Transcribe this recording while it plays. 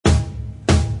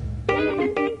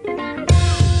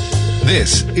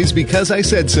This is Because I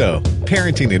Said So,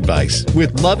 parenting advice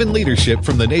with love and leadership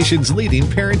from the nation's leading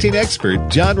parenting expert,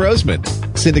 John Rosemond,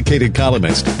 syndicated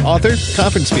columnist, author,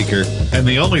 conference speaker, and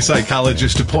the only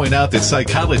psychologist to point out that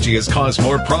psychology has caused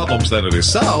more problems than it has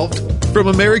solved. From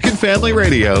American Family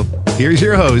Radio, here's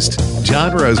your host,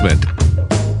 John Rosemond.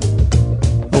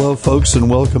 Hello, folks, and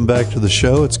welcome back to the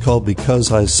show. It's called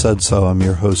Because I Said So. I'm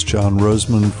your host, John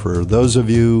Rosemond. For those of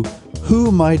you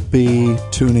who might be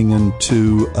tuning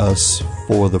into us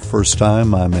for the first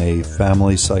time, I'm a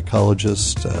family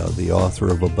psychologist, the author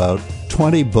of about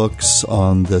 20 books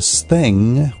on this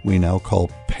thing we now call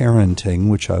parenting,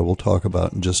 which I will talk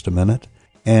about in just a minute,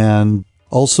 and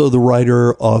also the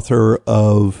writer, author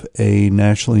of a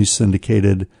nationally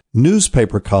syndicated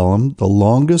newspaper column, the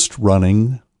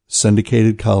longest-running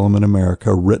syndicated column in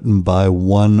America, written by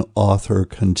one author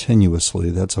continuously.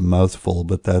 That's a mouthful,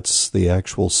 but that's the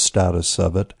actual status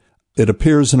of it. It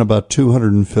appears in about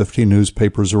 250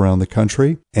 newspapers around the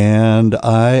country, and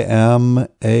I am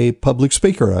a public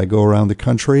speaker. I go around the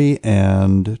country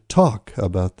and talk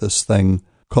about this thing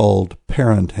called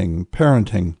parenting.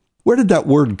 Parenting. Where did that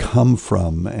word come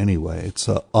from, anyway? It's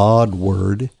an odd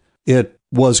word. It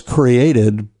was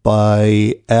created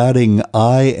by adding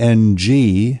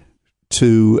ing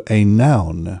to a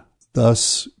noun,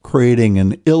 thus creating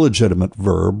an illegitimate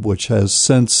verb, which has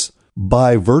since,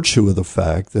 by virtue of the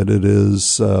fact that it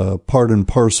is part and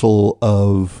parcel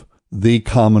of the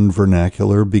common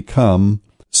vernacular, become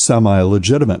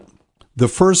semi-legitimate. The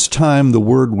first time the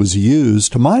word was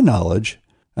used, to my knowledge,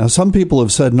 now some people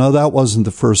have said, no, that wasn't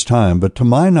the first time, but to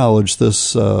my knowledge,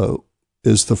 this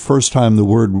is the first time the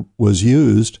word was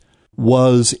used,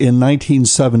 was in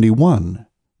 1971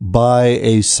 by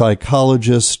a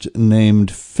psychologist named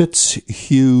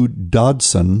Fitzhugh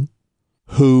Dodson,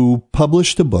 who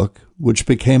published a book which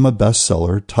became a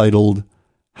bestseller titled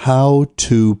How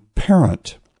to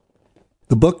Parent.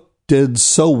 The book did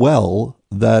so well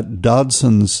that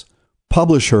Dodson's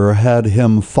publisher had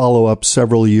him follow up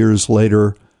several years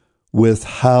later with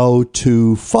How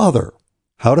to Father.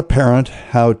 How to parent,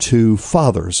 how to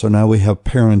father. So now we have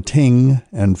parenting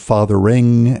and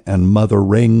fathering and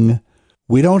mothering.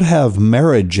 We don't have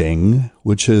marriaging,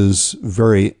 which is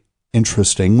very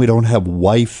interesting. We don't have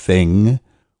wifing.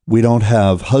 We don't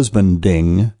have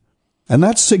husbanding. And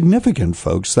that's significant,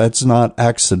 folks. That's not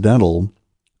accidental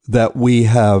that we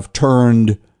have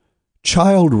turned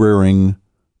child-rearing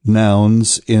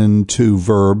nouns into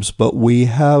verbs, but we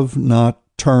have not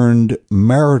turned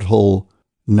marital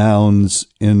nouns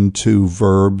into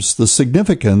verbs. The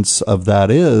significance of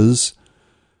that is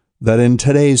that in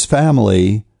today's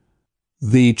family,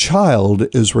 the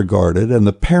child is regarded, and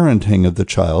the parenting of the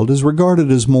child is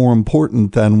regarded as more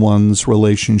important than one's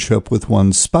relationship with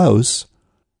one's spouse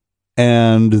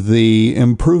and the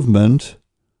improvement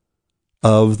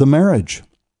of the marriage.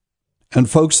 And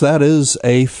folks, that is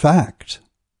a fact.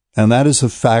 And that is a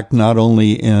fact not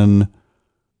only in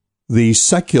the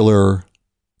secular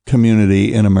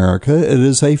community in America, it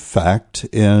is a fact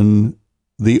in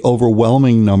the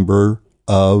overwhelming number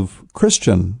of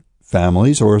Christian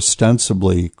families, or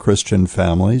ostensibly Christian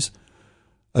families,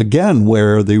 again,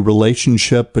 where the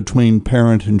relationship between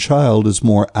parent and child is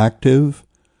more active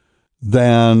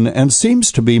than, and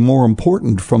seems to be more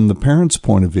important from the parent's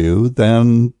point of view,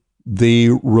 than the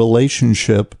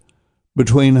relationship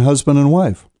between husband and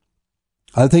wife.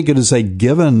 I think it is a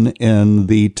given in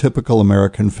the typical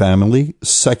American family,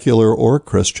 secular or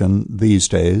Christian these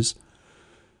days,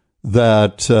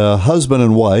 that husband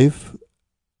and wife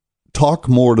talk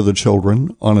more to the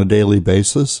children on a daily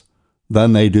basis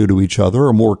than they do to each other,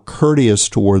 are more courteous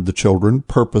toward the children,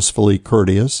 purposefully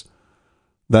courteous,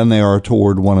 than they are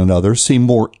toward one another, seem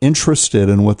more interested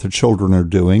in what the children are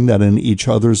doing than in each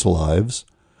other's lives,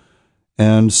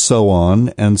 and so on,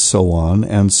 and so on,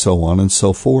 and so on, and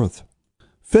so forth.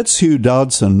 Fitzhugh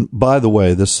Dodson, by the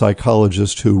way, the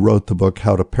psychologist who wrote the book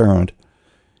How to Parent,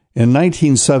 in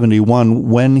 1971,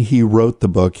 when he wrote the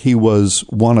book, he was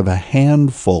one of a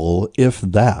handful, if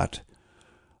that,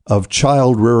 of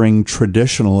child-rearing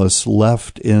traditionalists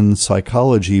left in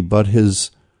psychology, but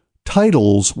his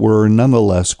titles were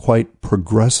nonetheless quite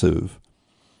progressive.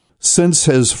 Since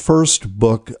his first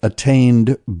book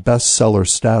attained bestseller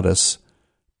status,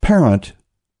 parent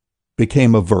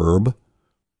became a verb,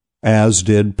 as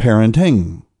did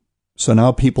parenting. So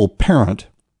now people parent,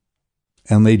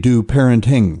 and they do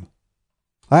parenting.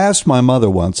 I asked my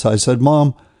mother once, I said,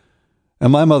 Mom,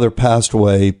 and my mother passed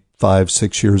away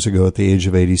 5-6 years ago at the age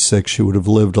of 86. She would have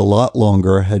lived a lot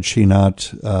longer had she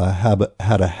not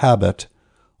had a habit,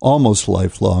 almost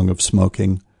lifelong, of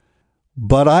smoking.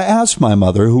 But I asked my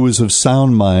mother, who was of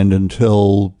sound mind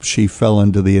until she fell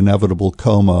into the inevitable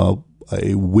coma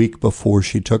a week before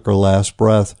she took her last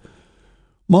breath,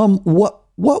 Mom, what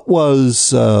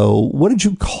did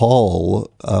you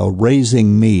call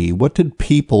raising me? What did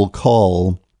people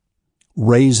call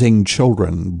raising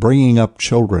children, bringing up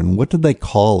children? What did they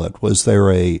call it? Was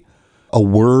there a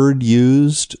word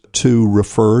used to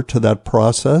refer to that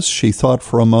process? She thought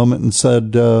for a moment and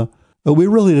said, we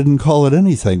really didn't call it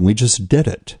anything. We just did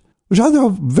it, which I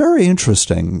thought very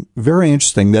interesting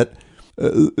that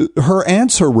her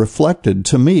answer reflected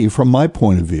to me, from my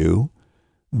point of view,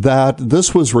 that this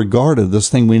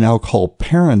thing we now call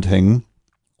parenting,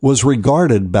 was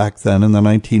regarded back then in the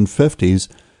 1950s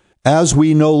as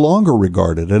we no longer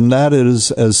regard it, and that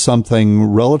is as something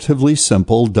relatively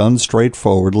simple, done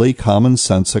straightforwardly,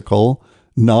 commonsensical,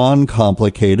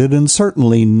 non-complicated, and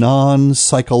certainly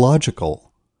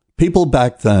non-psychological. People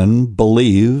back then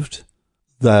believed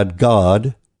that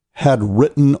God had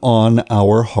written on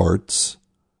our hearts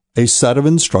a set of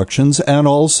instructions and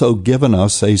also given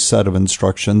us a set of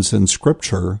instructions in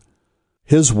Scripture,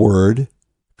 His Word,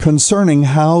 concerning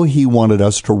how He wanted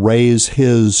us to raise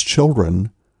His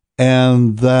children,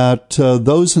 and that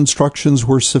those instructions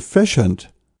were sufficient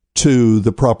to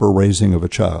the proper raising of a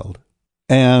child.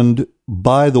 And,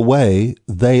 by the way,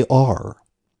 they are.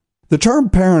 The term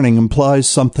parenting implies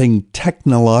something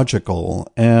technological,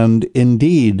 and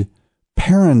indeed,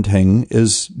 parenting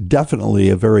is definitely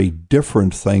a very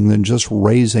different thing than just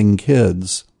raising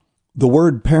kids. The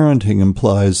word parenting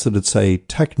implies that it's a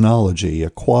technology, a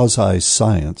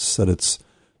quasi-science, that it's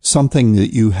something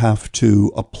that you have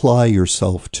to apply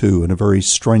yourself to in a very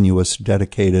strenuous,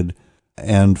 dedicated,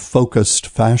 and focused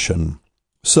fashion.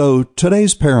 So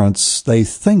today's parents, they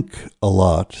think a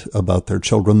lot about their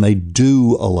children. They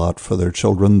do a lot for their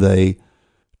children. They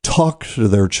talk to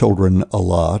their children a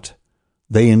lot.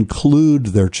 They include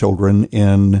their children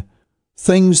in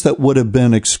things that would have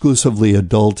been exclusively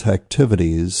adult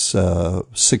activities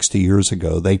 60 years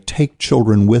ago. They take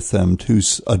children with them to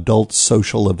adult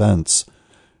social events,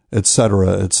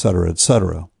 etc., etc.,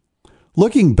 etc.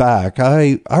 Looking back,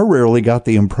 I rarely got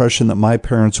the impression that my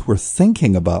parents were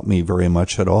thinking about me very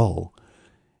much at all.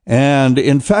 And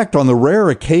in fact, on the rare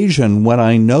occasion when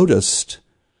I noticed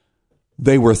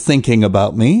they were thinking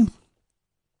about me,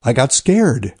 I got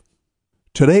scared.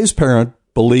 Today's parent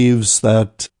believes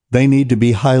that they need to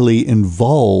be highly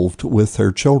involved with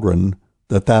their children,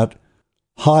 that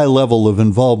high level of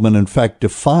involvement, in fact,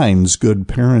 defines good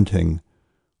parenting.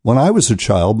 When I was a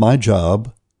child, my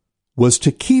job was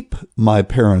to keep my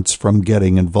parents from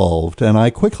getting involved, and I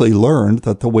quickly learned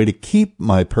that the way to keep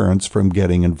my parents from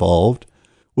getting involved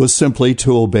was simply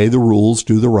to obey the rules,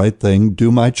 do the right thing,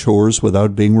 do my chores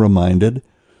without being reminded,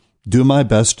 do my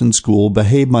best in school,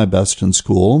 behave my best in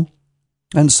school,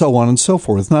 and so on and so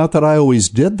forth. Not that I always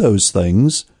did those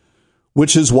things,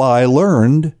 which is why I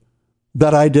learned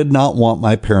that I did not want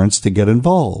my parents to get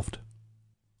involved.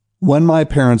 When my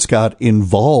parents got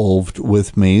involved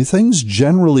with me, things,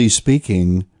 generally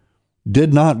speaking,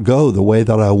 did not go the way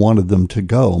that I wanted them to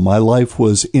go. My life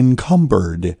was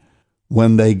encumbered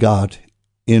when they got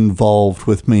involved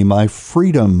with me. My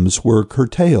freedoms were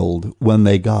curtailed when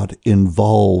they got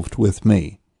involved with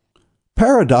me.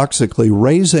 Paradoxically,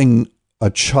 raising a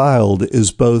child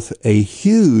is both a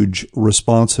huge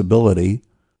responsibility,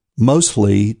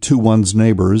 mostly to one's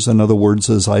neighbors. In other words,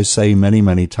 as I say many,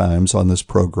 many times on this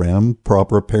program,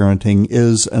 proper parenting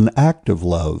is an act of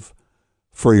love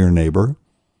for your neighbor.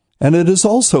 And it is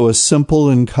also a simple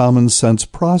and common sense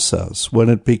process. When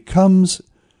it becomes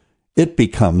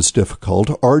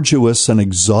difficult, arduous, and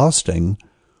exhausting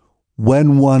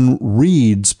when one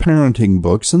reads parenting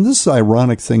books, and this is an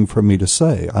ironic thing for me to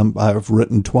say, I've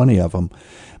written 20 of them,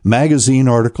 magazine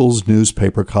articles,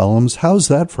 newspaper columns. How's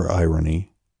that for irony?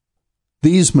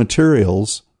 These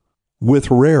materials, with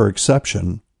rare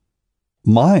exception,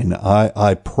 mine,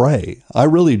 I pray, I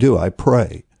really do, I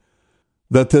pray,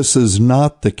 that this is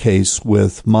not the case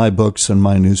with my books and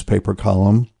my newspaper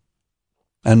column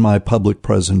and my public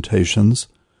presentations,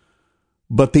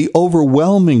 but the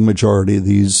overwhelming majority of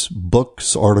these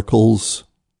books, articles,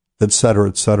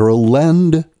 etc.,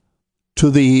 lend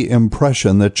to the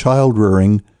impression that child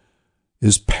rearing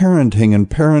is parenting, and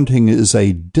parenting is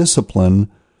a discipline,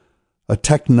 a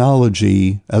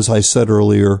technology, as I said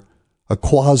earlier, a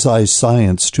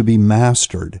quasi-science to be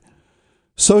mastered.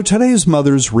 So today's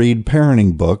mothers read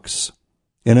parenting books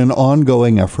in an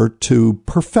ongoing effort to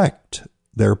perfect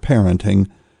their parenting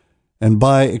and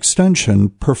by extension,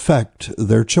 perfect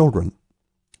their children.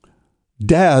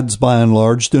 Dads, by and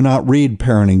large, do not read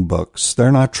parenting books.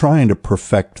 They're not trying to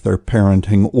perfect their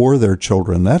parenting or their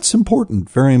children. That's important,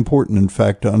 very important, in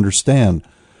fact, to understand.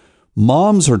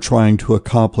 Moms are trying to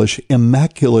accomplish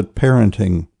immaculate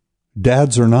parenting.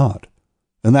 Dads are not.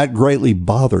 And that greatly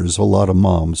bothers a lot of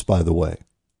moms, by the way.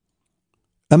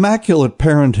 Immaculate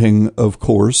parenting, of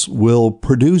course, will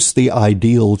produce the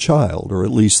ideal child, or at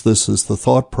least this is the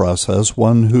thought process,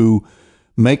 one who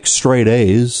makes straight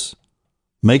A's,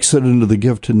 makes it into the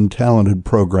gifted and talented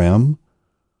program,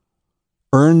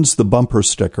 earns the bumper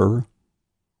sticker,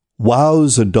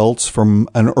 wows adults from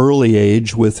an early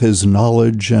age with his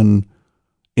knowledge and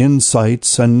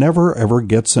insights, and never ever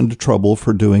gets into trouble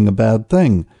for doing a bad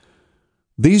thing.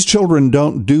 These children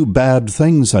don't do bad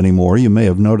things anymore, you may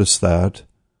have noticed that,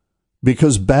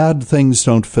 because bad things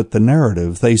don't fit the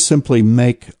narrative. They simply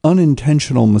make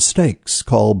unintentional mistakes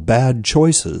called bad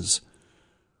choices,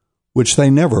 which they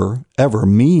never, ever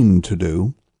mean to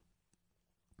do.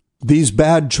 These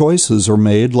bad choices are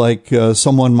made like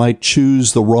someone might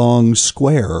choose the wrong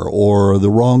square or the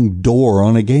wrong door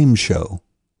on a game show.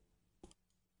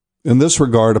 In this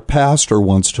regard, a pastor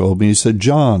once told me, he said,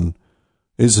 John,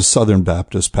 he's a Southern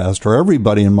Baptist pastor,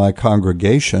 everybody in my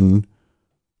congregation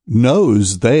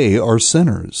knows they are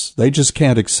sinners. They just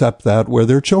can't accept that where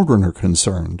their children are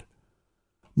concerned.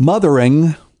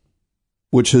 Mothering,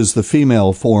 which is the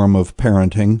female form of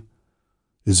parenting,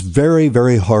 is very,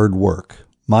 very hard work.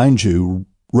 Mind you,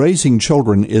 raising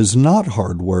children is not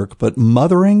hard work, but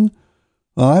mothering,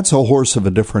 well, that's a horse of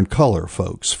a different color,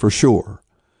 folks, for sure.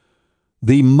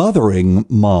 The mothering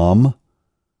mom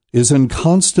is in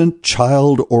constant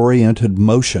child-oriented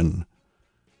motion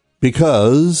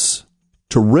because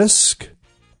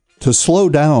to slow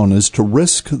down is to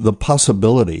risk the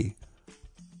possibility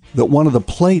that one of the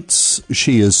plates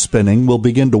she is spinning will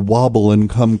begin to wobble and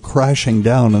come crashing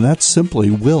down, and that simply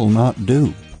will not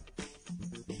do.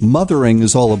 Mothering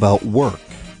is all about work.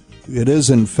 It is,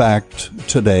 in fact,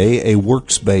 today a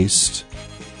works-based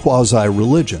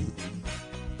quasi-religion.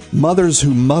 Mothers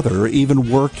who mother even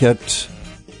work at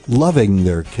loving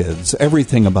their kids.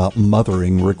 Everything about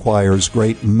mothering requires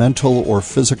great mental or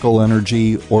physical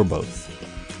energy, or both.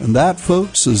 And that,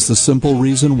 folks, is the simple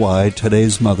reason why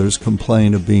today's mothers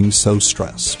complain of being so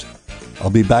stressed. I'll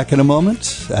be back in a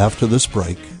moment after this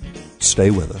break.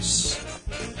 Stay with us.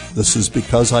 This is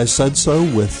Because I Said So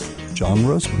with John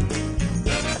Rosemond.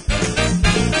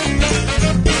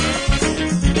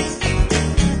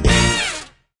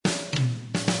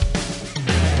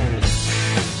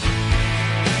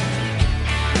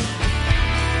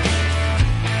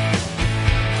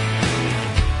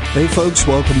 Hey folks,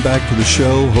 welcome back to the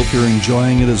show. Hope you're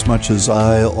enjoying it as much as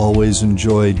I always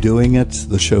enjoy doing it.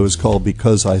 The show is called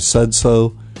Because I Said So,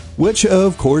 which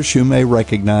of course you may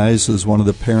recognize as one of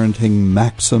the parenting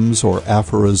maxims or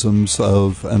aphorisms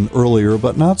of an earlier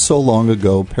but not so long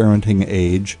ago parenting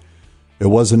age. It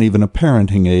wasn't even a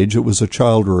parenting age, it was a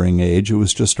child-rearing age. It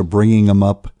was just a bringing them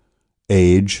up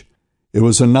age. It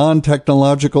was a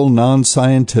non-technological,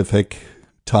 non-scientific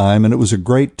time, and it was a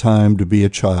great time to be a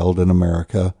child in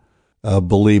America.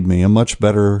 Believe me, a much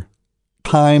better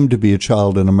time to be a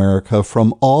child in America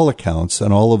from all accounts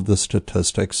and all of the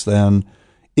statistics than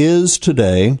is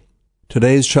today.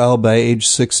 Today's child by age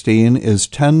 16 is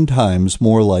 10 times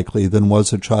more likely than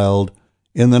was a child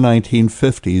in the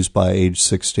 1950s by age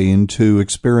 16 to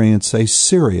experience a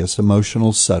serious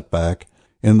emotional setback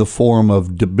in the form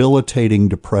of debilitating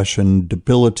depression,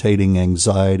 debilitating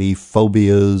anxiety,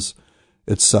 phobias,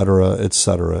 etc.,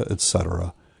 etc.,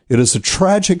 etc. It is a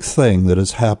tragic thing that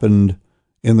has happened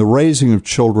in the raising of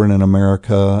children in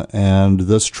America, and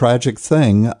this tragic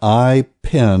thing I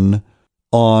pin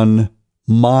on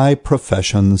my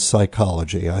profession,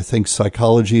 psychology. I think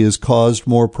psychology has caused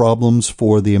more problems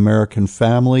for the American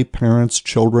family, parents,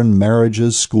 children,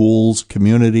 marriages, schools,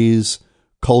 communities,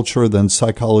 culture than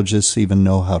psychologists even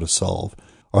know how to solve.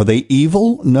 Are they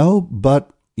evil? No,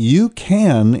 but you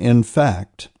can, in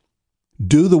fact,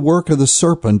 do the work of the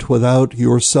serpent without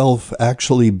yourself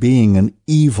actually being an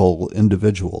evil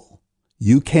individual.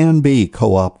 You can be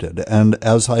co-opted. And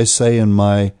as I say in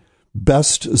my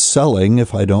best-selling,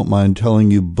 if I don't mind telling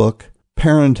you, book,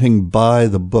 Parenting by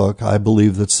the Book, I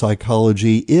believe that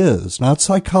psychology is, not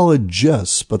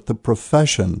psychologists, but the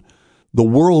profession, the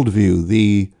worldview,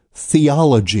 the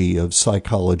theology of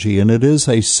psychology, and it is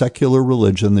a secular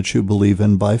religion that you believe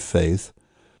in by faith,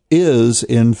 is,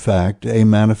 in fact, a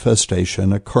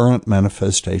manifestation, a current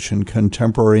manifestation,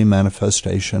 contemporary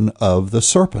manifestation of the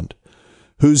serpent,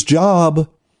 whose job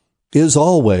is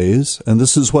always, and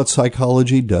this is what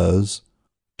psychology does,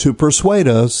 to persuade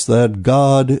us that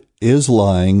God is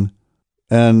lying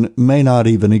and may not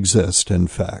even exist, in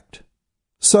fact.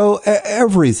 So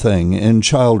everything in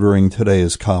child rearing today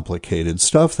is complicated.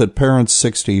 Stuff that parents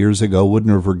 60 years ago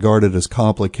wouldn't have regarded as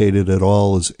complicated at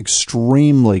all is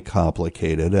extremely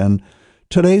complicated, and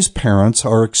today's parents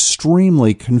are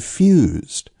extremely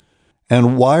confused.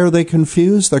 And why are they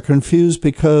confused? They're confused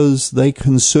because they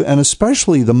consume, and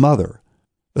especially the mother.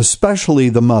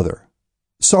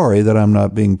 Sorry that I'm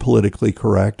not being politically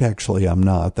correct. Actually, I'm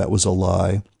not. That was a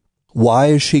lie. Why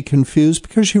is she confused?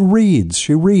 Because she reads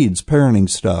parenting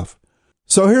stuff.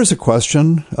 So here's a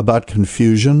question about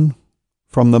confusion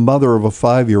from the mother of a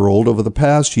 5-year-old. Over the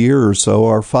past year or so,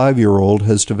 our 5-year-old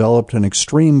has developed an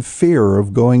extreme fear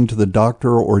of going to the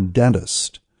doctor or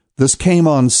dentist. This came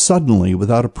on suddenly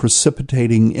without a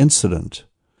precipitating incident.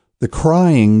 The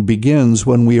crying begins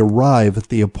when we arrive at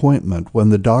the appointment. When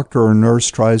the doctor or nurse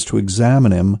tries to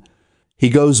examine him, he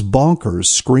goes bonkers,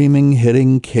 screaming,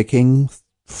 hitting, kicking,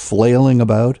 flailing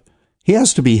about. He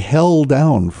has to be held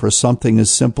down for something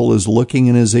as simple as looking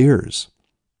in his ears.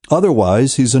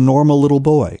 Otherwise, he's a normal little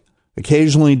boy,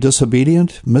 occasionally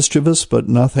disobedient, mischievous, but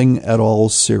nothing at all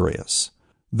serious.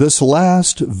 This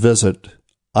last visit,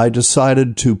 I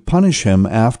decided to punish him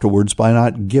afterwards by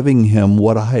not giving him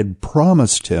what I had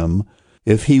promised him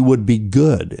if he would be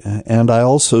good, and I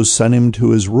also sent him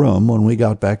to his room when we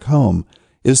got back home.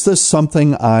 Is this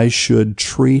something I should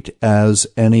treat as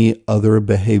any other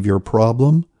behavior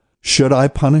problem? Should I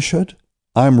punish it?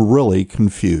 I'm really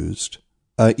confused.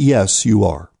 Yes, you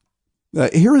are.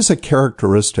 Here is a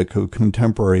characteristic of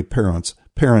contemporary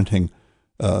parenting,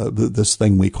 this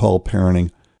thing we call parenting.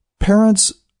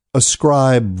 Parents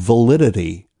ascribe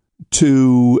validity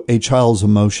to a child's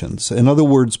emotions. In other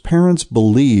words, parents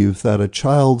believe that a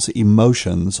child's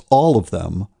emotions, all of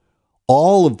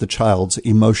the child's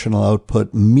emotional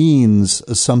output means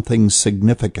something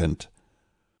significant.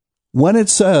 When it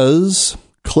says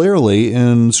clearly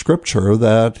in Scripture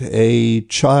that a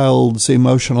child's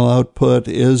emotional output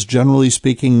is, generally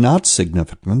speaking, not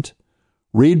significant,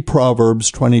 read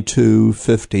Proverbs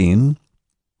 22:15.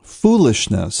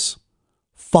 Foolishness,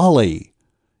 folly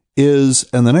is,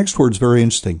 and the next word's very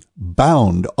interesting,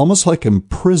 bound, almost like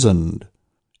imprisoned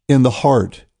in the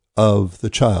heart of the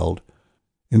child.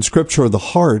 In Scripture, the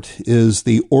heart is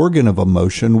the organ of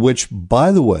emotion, which,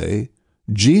 by the way,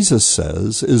 Jesus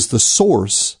says is the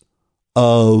source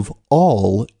of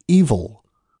all evil,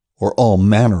 or all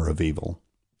manner of evil.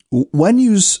 When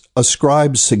you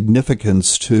ascribe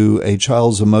significance to a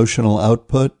child's emotional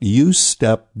output, you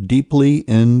step deeply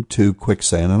into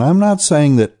quicksand. And I'm not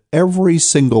saying that every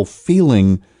single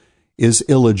feeling is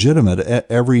illegitimate,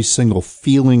 every single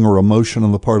feeling or emotion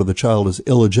on the part of the child is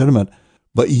illegitimate,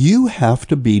 but you have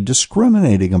to be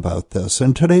discriminating about this,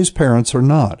 and today's parents are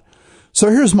not. So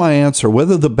here's my answer.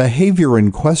 Whether the behavior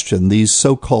in question, these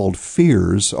so-called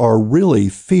fears, are really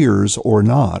fears or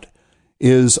not,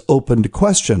 is open to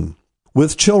question.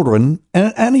 With children,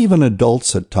 and even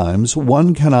adults at times,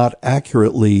 one cannot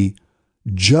accurately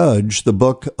judge the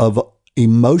book of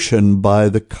emotion by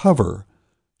the cover.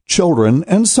 Children,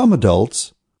 and some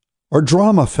adults, are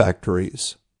drama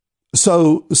factories.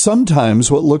 So sometimes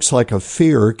what looks like a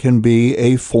fear can be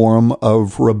a form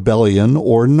of rebellion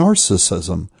or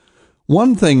narcissism.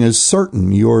 One thing is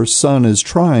certain, your son is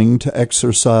trying to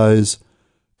exercise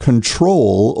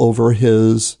control over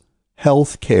his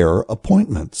health care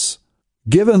appointments.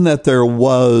 Given that there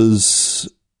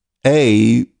was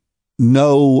A,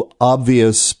 no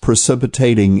obvious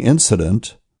precipitating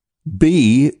incident,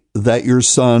 B, that your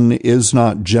son is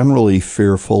not generally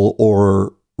fearful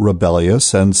or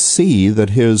rebellious, and C, that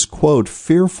his, quote,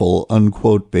 fearful,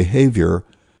 unquote, behavior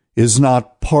is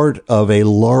not part of a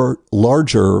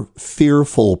larger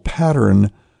fearful pattern,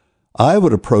 I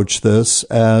would approach this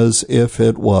as if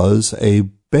it was a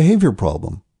behavior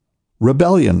problem.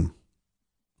 Rebellion.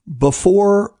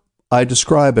 Before I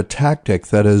describe a tactic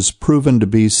that has proven to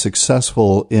be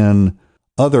successful in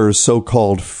other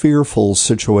so-called fearful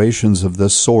situations of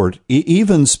this sort,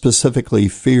 even specifically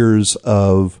fears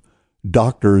of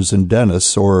doctors and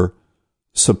dentists, or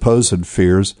supposed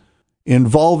fears,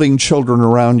 involving children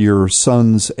around your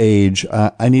son's age,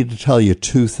 I need to tell you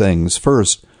two things.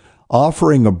 First,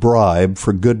 offering a bribe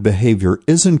for good behavior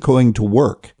isn't going to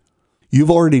work.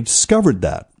 You've already discovered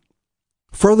that.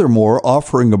 Furthermore,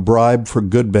 offering a bribe for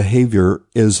good behavior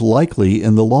is likely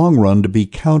in the long run to be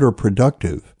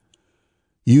counterproductive.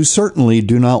 You certainly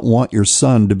do not want your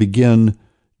son to begin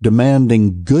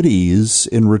demanding goodies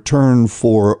in return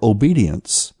for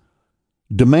obedience.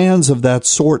 Demands of that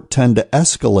sort tend to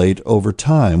escalate over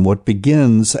time. What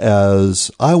begins as,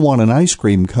 I want an ice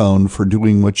cream cone for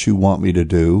doing what you want me to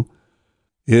do,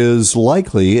 is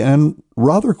likely, and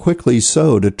rather quickly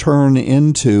so, to turn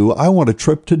into, I want a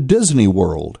trip to Disney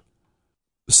World.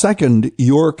 Second,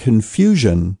 your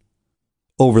confusion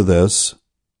over this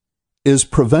is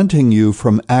preventing you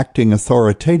from acting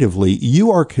authoritatively. You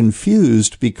are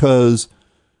confused because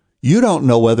you don't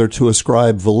know whether to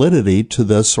ascribe validity to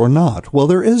this or not. Well,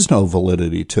 there is no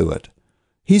validity to it.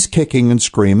 He's kicking and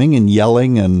screaming and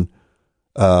yelling and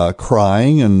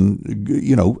crying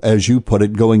and, as you put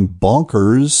it, going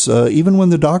bonkers, even when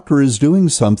the doctor is doing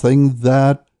something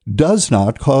that does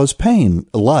not cause pain,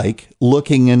 like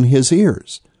looking in his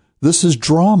ears. This is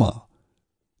drama.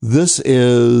 This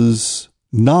is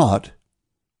not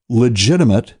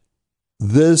legitimate.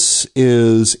 This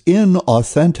is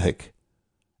inauthentic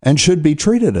and should be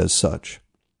treated as such.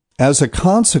 As a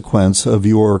consequence of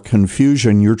your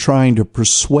confusion, you're trying to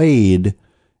persuade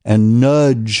and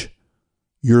nudge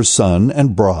your son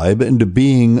and bribe into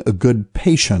being a good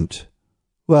patient.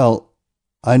 Well,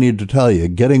 I need to tell you,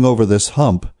 getting over this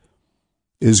hump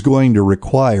is going to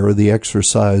require the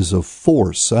exercise of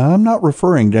force. I'm not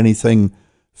referring to anything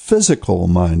physical,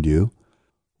 mind you.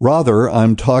 Rather,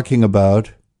 I'm talking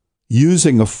about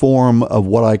using a form of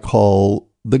what I call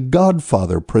the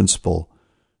Godfather principle,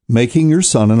 making your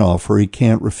son an offer he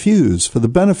can't refuse. For the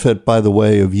benefit, by the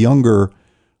way, of younger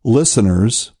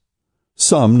listeners,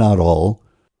 some, not all,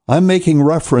 I'm making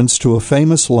reference to a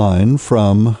famous line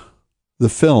from the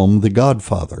film The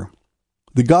Godfather.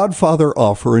 The Godfather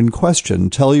offer in question: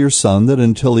 tell your son that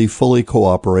until he fully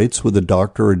cooperates with a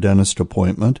doctor or dentist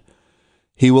appointment,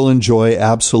 he will enjoy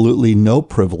absolutely no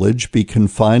privilege, be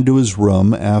confined to his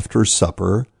room after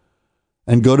supper,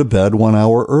 and go to bed 1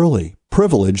 hour early.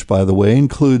 Privilege, by the way,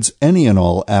 includes any and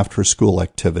all after-school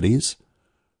activities,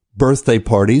 birthday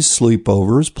parties,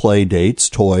 sleepovers, play dates,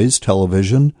 toys,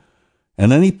 television,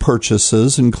 and any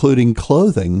purchases, including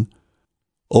clothing,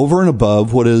 over and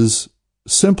above what is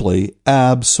simply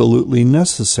absolutely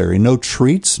necessary. No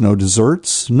treats, no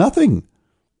desserts, nothing.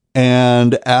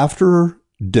 And after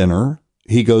dinner,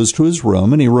 he goes to his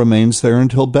room and he remains there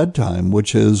until bedtime,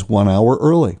 which is 1 hour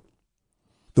early.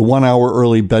 The 1 hour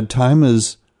early bedtime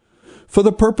is for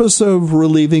the purpose of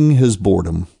relieving his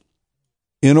boredom.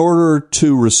 In order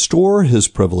to restore his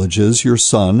privileges, your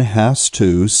son has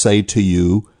to say to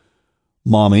you,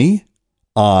 Mommy,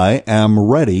 I am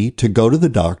ready to go to the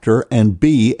doctor and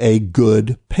be a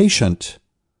good patient.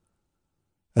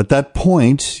 At that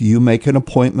point, you make an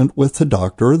appointment with the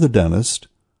doctor or the dentist.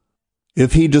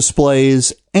 If he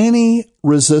displays any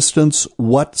resistance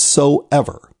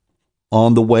whatsoever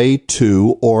on the way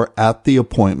to or at the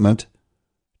appointment,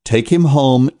 take him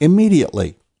home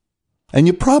immediately. And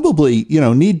you probably,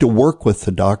 need to work with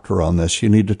the doctor on this. You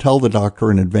need to tell the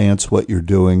doctor in advance what you're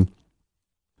doing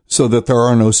so that there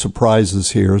are no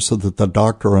surprises here, so that the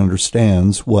doctor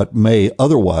understands what may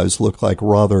otherwise look like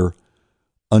rather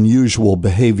unusual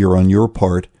behavior on your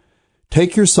part.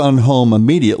 Take your son home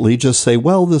immediately. Just say,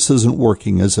 well, this isn't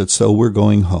working, is it? So we're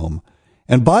going home.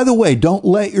 And by the way, don't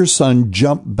let your son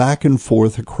jump back and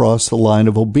forth across the line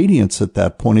of obedience at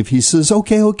that point. If he says,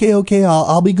 okay,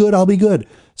 I'll be good.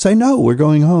 Say, no, we're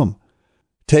going home.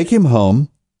 Take him home,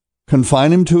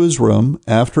 confine him to his room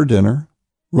after dinner,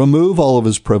 remove all of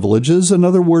his privileges, in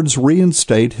other words,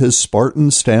 reinstate his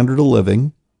Spartan standard of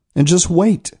living, and just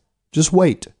wait. Just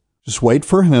wait. Just wait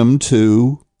for him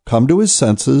to come to his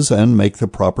senses and make the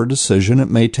proper decision. It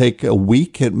may take a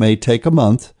week, it may take a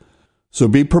month. So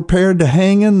be prepared to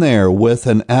hang in there with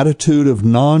an attitude of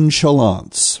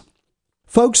nonchalance.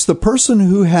 Folks, the person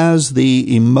who has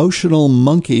the emotional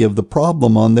monkey of the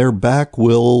problem on their back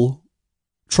will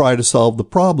try to solve the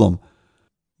problem.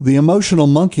 The emotional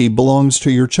monkey belongs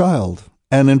to your child.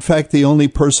 And in fact, the only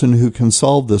person who can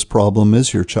solve this problem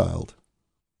is your child.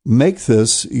 Make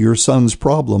this your son's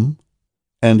problem,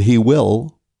 and he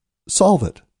will solve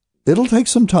it. It'll take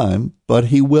some time, but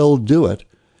he will do it.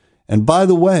 And by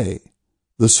the way,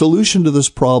 the solution to this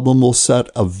problem will set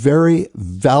a very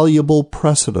valuable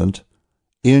precedent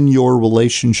in your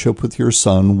relationship with your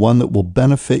son, one that will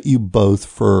benefit you both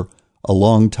for a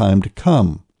long time to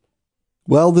come.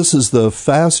 Well, this is the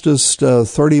fastest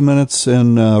 30 minutes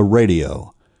in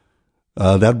radio.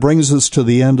 That brings us to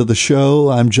the end of the show.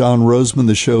 I'm John Rosemond.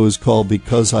 The show is called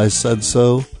Because I Said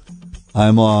So.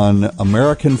 I'm on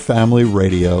American Family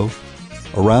Radio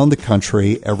around the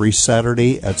country every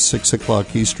Saturday at 6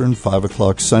 o'clock Eastern, 5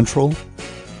 o'clock Central.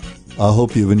 I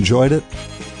hope you've enjoyed it,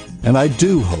 and I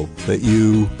do hope that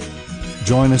you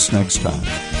join us next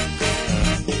time.